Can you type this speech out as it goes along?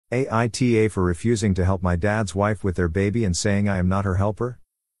AITA for refusing to help my dad's wife with their baby and saying I am not her helper?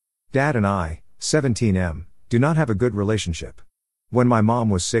 Dad and I, 17M, do not have a good relationship. When my mom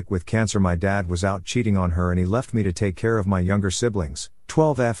was sick with cancer, my dad was out cheating on her and he left me to take care of my younger siblings,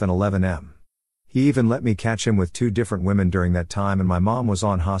 12F and 11M. He even let me catch him with 2 different women during that time, and my mom was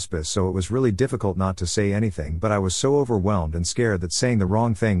on hospice, so it was really difficult not to say anything, but I was so overwhelmed and scared that saying the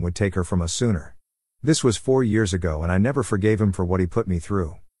wrong thing would take her from us sooner. This was 4 years ago and I never forgave him for what he put me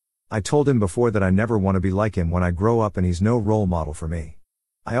through. I told him before that I never want to be like him when I grow up and he's no role model for me.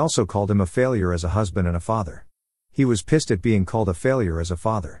 I also called him a failure as a husband and a father. He was pissed at being called a failure as a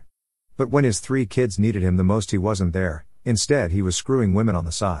father. But when his 3 kids needed him the most, he wasn't there. Instead, he was screwing women on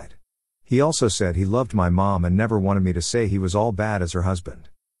the side. He also said he loved my mom and never wanted me to say he was all bad as her husband.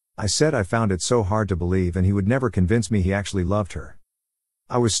 I said I found it so hard to believe and he would never convince me he actually loved her.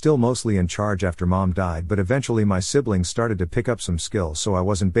 I was still mostly in charge after mom died, but eventually my siblings started to pick up some skills, so I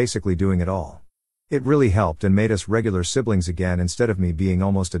wasn't basically doing it all. It really helped and made us regular siblings again instead of me being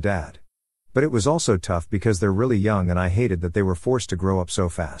almost a dad. But it was also tough because they're really young and I hated that they were forced to grow up so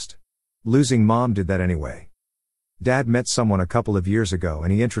fast. Losing mom did that anyway. Dad met someone a couple of years ago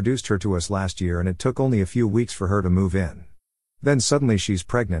and he introduced her to us last year, and it took only a few weeks for her to move in. Then suddenly she's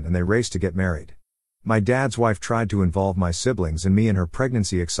pregnant and they raced to get married. My dad's wife tried to involve my siblings and me in her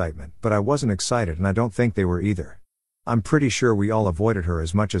pregnancy excitement, but I wasn't excited and I don't think they were either. I'm pretty sure we all avoided her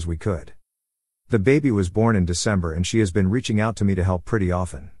as much as we could. The baby was born in December and she has been reaching out to me to help pretty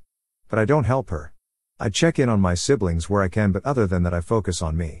often. But I don't help her. I check in on my siblings where I can, but other than that I focus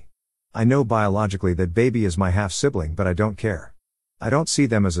on me. I know biologically that baby is my half-sibling, but I don't care. I don't see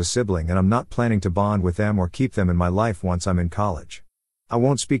them as a sibling and I'm not planning to bond with them or keep them in my life once I'm in college. I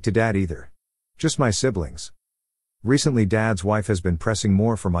won't speak to dad either. Just my siblings. Recently dad's wife has been pressing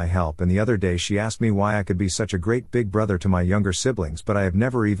more for my help, and the other day she asked me why I could be such a great big brother to my younger siblings but I have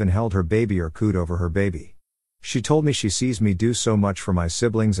never even held her baby or cooed over her baby. She told me she sees me do so much for my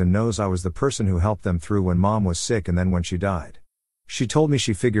siblings and knows I was the person who helped them through when mom was sick and then when she died. She told me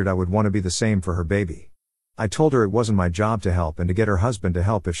she figured I would want to be the same for her baby. I told her it wasn't my job to help and to get her husband to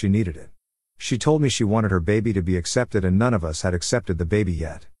help if she needed it. She told me she wanted her baby to be accepted and none of us had accepted the baby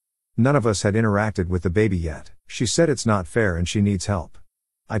yet. None of us had interacted with the baby yet. She said it's not fair and she needs help.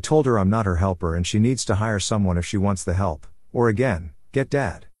 I told her I'm not her helper and she needs to hire someone if she wants the help, or again, get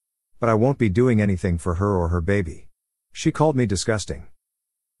dad. But I won't be doing anything for her or her baby. She called me disgusting.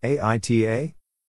 AITA?